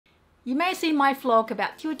You may have seen my vlog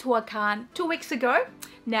about Teotihuacan 2 weeks ago.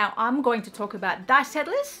 Now I'm going to talk about Dice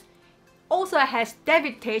Settlers. Also has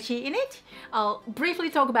David Turczi in it. I'll briefly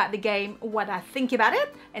talk about the game, what I think about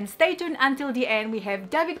it, and stay tuned until the end. We have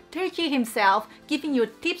David Turczi himself giving you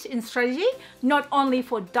tips and strategy, not only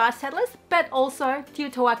for Dice Settlers, but also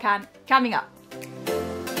Teotihuacan coming up.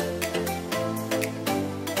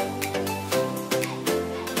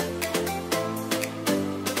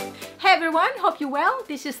 Hey everyone, hope you're well.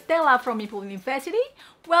 This is Stella from Meeple University.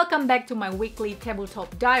 Welcome back to my weekly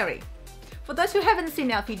tabletop diary. For those who haven't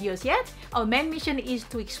seen our videos yet, our main mission is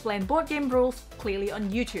to explain board game rules clearly on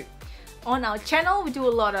YouTube. On our channel, we do a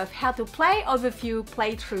lot of how to play, overview,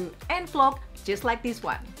 playthrough, and vlog just like this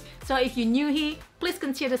one. So if you're new here, please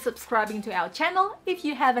consider subscribing to our channel if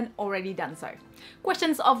you haven't already done so.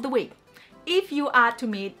 Questions of the week. If you are to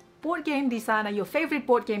meet board game designer, your favorite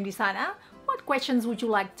board game designer, what questions would you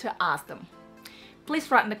like to ask them?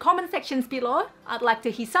 Please write in the comment sections below. I'd like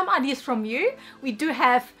to hear some ideas from you. We do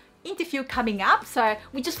have interview coming up, so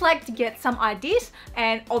we just like to get some ideas,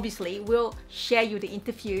 and obviously we'll share you the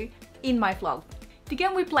interview in my vlog. The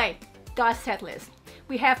game we play, Dice Settlers.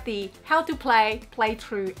 We have the how to play,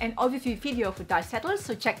 playthrough, and overview video for Dice Settlers,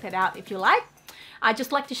 so check that out if you like. I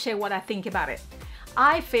just like to share what I think about it.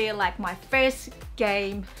 I feel like my first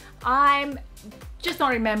game, I'm just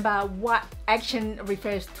don't remember what action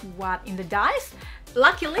refers to what in the dice.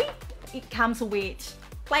 Luckily, it comes with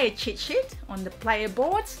player cheat sheet on the player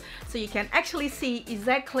boards, so you can actually see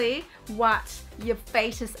exactly what your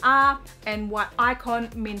faces are and what icon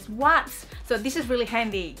means what. So this is really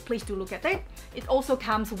handy. Please do look at it. It also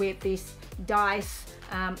comes with this dice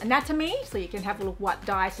anatomy, so you can have a look what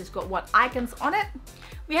dice has got what icons on it.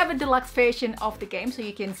 We have a deluxe version of the game, so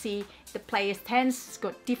you can see the player's hands. It's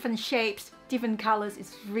got different shapes, different colors.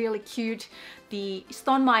 It's really cute. The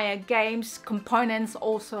Stonemaier Games components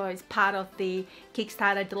also is part of the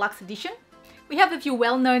Kickstarter Deluxe Edition. We have a few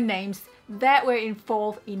well-known names that were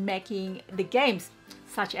involved in making the games,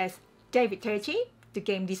 such as David Turczi, the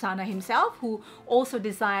game designer himself, who also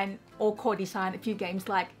designed or co-designed a few games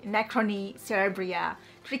like Necrony, Cerebria,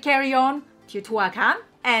 Tricarion, Teotihuacan,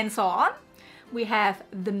 and so on. We have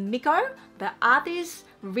the Miko, the artist,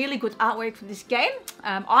 really good artwork for this game.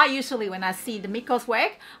 I usually, when I see the Miko's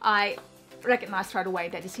work, I recognize straight away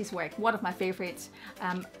that it's his work. One of my favorites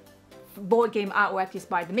board game artwork is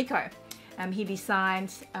by the Miko. He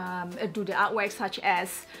designed do the artwork such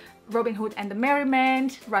as Robin Hood and the Merry Men,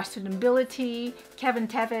 Rush to the Nobility, Cavern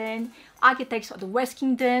Tavern, Architects of the West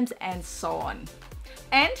Kingdoms, and so on.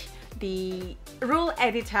 And the rule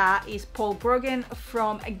editor is Paul Brogan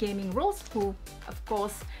from Gaming Rules, who, of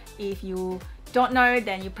course, if you don't know,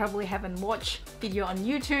 then you probably haven't watched video on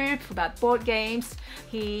YouTube about board games.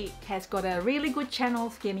 He has got a really good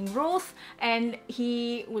channel, Gaming Rules, and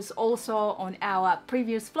he was also on our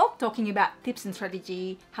previous vlog talking about tips and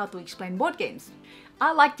strategy, how to explain board games.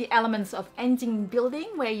 I like the elements of engine building,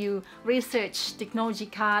 where you research technology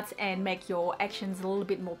cards and make your actions a little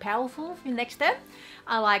bit more powerful for your next step.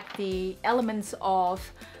 I like the elements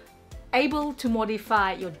of able to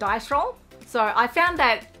modify your dice roll. So I found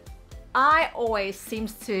that I always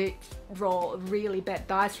seems to roll really bad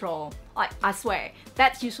dice roll. Like, I swear,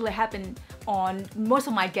 that's usually happened on most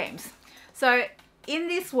of my games. So in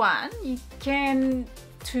this one, you can,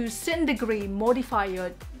 to some degree, modify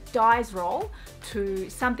your dice roll to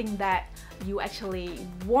something that you actually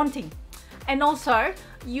wanting. And also,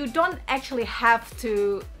 you don't actually have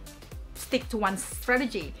to stick to one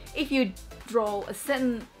strategy. If you draw a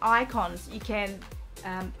certain icons, you can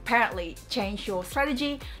apparently change your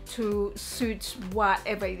strategy to suit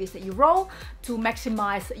whatever it is that you roll to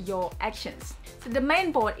maximize your actions. So the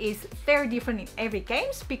main board is very different in every game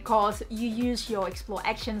because you use your explore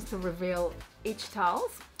actions to reveal each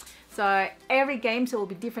tiles. So every game there will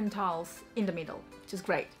be different tiles in the middle, which is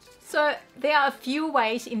great. So there are a few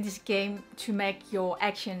ways in this game to make your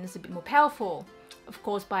actions a bit more powerful. Of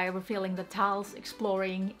course, by revealing the tiles,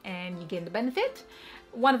 exploring, and you gain the benefit.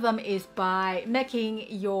 One of them is by making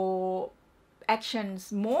your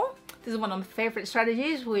actions more. This is one of my favorite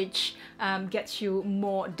strategies, which gets you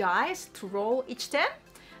more dice to roll each turn,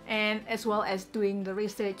 and as well as doing the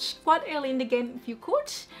research quite early in the game if you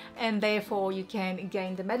could, and therefore you can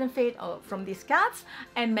gain the benefit from these cards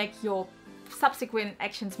and make your subsequent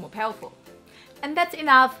actions more powerful. And that's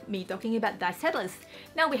enough me talking about Dice Settlers.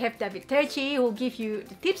 Now we have David Turczi, who will give you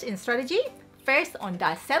the tips and strategy, first on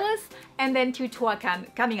Dice Settlers and then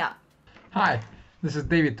Teotihuacan coming up. Hi, this is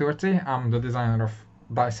David Turczi. I'm the designer of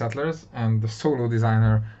Dice Settlers and the solo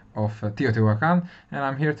designer of Teotihuacan, and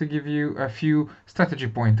I'm here to give you a few strategy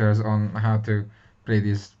pointers on how to play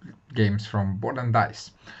these games from Board and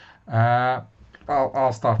Dice.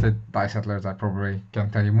 I'll start with die settlers. I probably can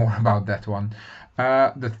tell you more about that one.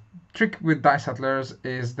 The trick with die settlers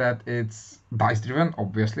is that it's dice driven,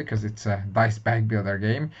 obviously, because it's a dice bag builder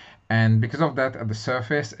game, and because of that, at the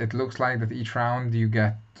surface, it looks like that each round you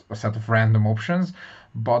get a set of random options.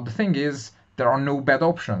 But the thing is, there are no bad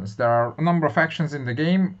options. There are a number of actions in the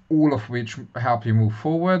game, all of which help you move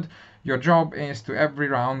forward. Your job is to every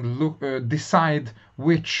round decide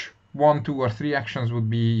which 1, 2, or 3 actions would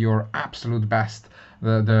be your absolute best,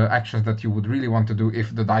 the actions that you would really want to do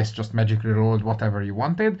if the dice just magically rolled whatever you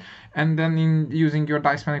wanted. And then in using your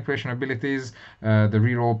dice manipulation abilities, the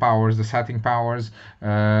reroll powers, the setting powers,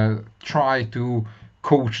 try to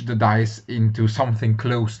coach the dice into something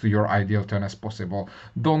close to your ideal turn as possible.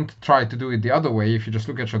 Don't try to do it the other way. If you just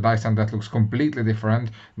look at your dice and that looks completely different,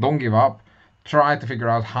 don't give up. Try to figure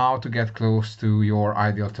out how to get close to your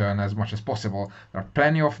ideal turn as much as possible. There are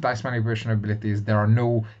plenty of dice manipulation abilities. There are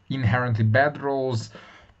no inherently bad rolls.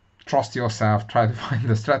 Trust yourself. Try to find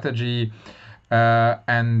the strategy.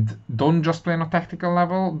 And don't just play on a tactical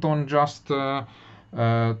level. Don't just try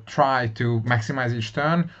to maximize each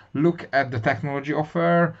turn. Look at the technology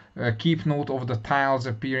offer. Keep note of the tiles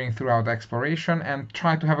appearing throughout exploration and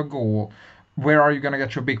try to have a goal. Where are you going to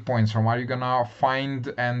get your big points from? Are you going to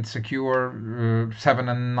find and secure 7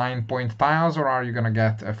 and 9 point tiles, or are you going to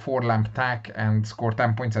get a 4 lamp tack and score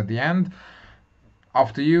 10 points at the end?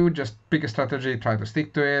 Up to you. Just pick a strategy, try to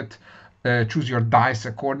stick to it. Choose your dice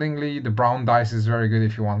accordingly. The brown dice is very good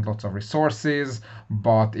if you want lots of resources,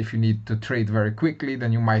 but if you need to trade very quickly,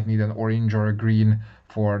 then you might need an orange or a green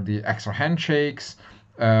for the extra handshakes.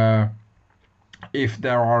 If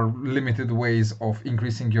there are limited ways of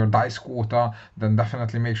increasing your dice quota, then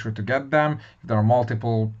definitely make sure to get them. If there are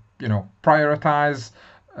multiple, prioritize,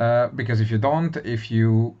 because if you don't, if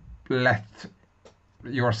you let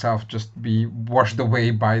yourself just be washed away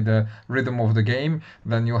by the rhythm of the game,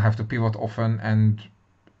 then you'll have to pivot often, and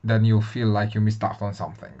then you'll feel like you missed out on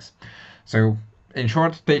some things. So in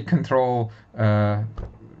short, take control, bend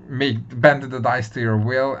the dice to your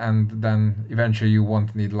will, and then eventually you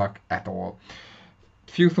won't need luck at all.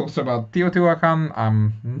 Few thoughts about Teotihuacan.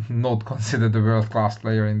 I'm not considered a world-class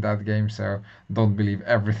player in that game, so don't believe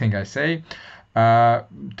everything I say.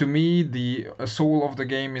 To me, the soul of the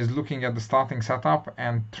game is looking at the starting setup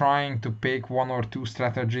and trying to pick 1 or 2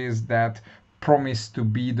 strategies that promise to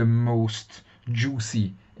be the most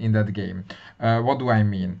juicy in that game. What do I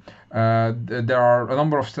mean? There are a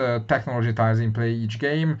number of technology tiles in play each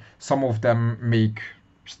game. Some of them make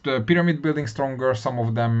pyramid building stronger, some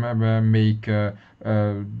of them make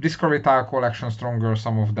discovery tile collection stronger,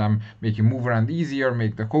 some of them make you move around easier,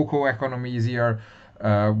 make the cocoa economy easier,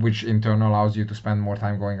 which in turn allows you to spend more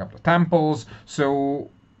time going up the temples. So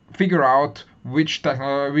figure out which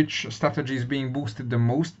strategy is being boosted the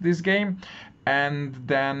most this game, and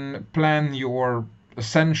then plan your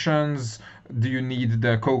ascensions. Do you need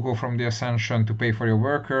the cocoa from the ascension to pay for your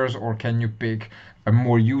workers, or can you pick a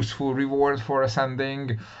more useful reward for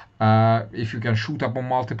ascending? If you can shoot up on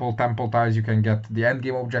multiple temple tiles, you can get the end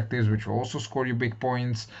game objectives, which will also score you big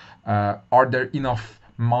points. Are there enough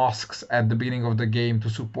masks at the beginning of the game to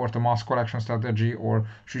support a mask collection strategy, or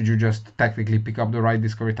should you just technically pick up the right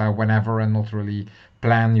discovery tile whenever and not really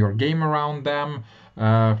plan your game around them?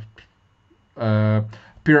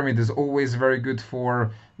 Pyramid is always very good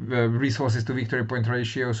for resources to victory point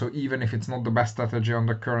ratio, so even if it's not the best strategy on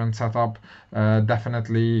the current setup,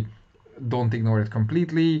 definitely don't ignore it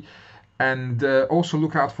completely. And also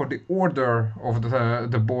look out for the order of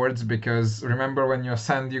the boards, because remember, when you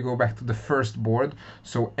ascend, you go back to the first board.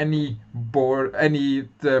 So the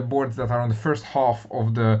boards that are on the first half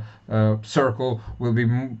of the circle will be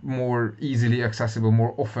more easily accessible,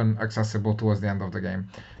 more often accessible towards the end of the game.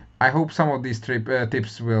 I hope some of these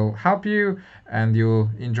tips will help you, and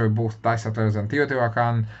you'll enjoy both Dice Settlers and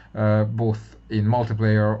Teotihuacan, both in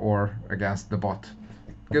multiplayer or against the bot.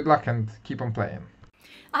 Good luck and keep on playing.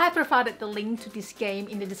 I have provided the link to this game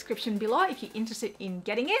in the description below if you're interested in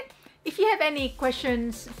getting it. If you have any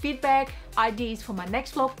questions, feedback, ideas for my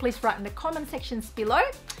next vlog, please write in the comment sections below.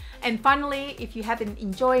 And finally, if you have been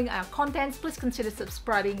enjoying our contents, please consider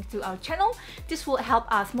subscribing to our channel. This will help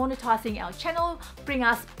us monetizing our channel, bring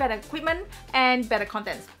us better equipment and better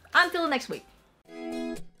contents. Until next week.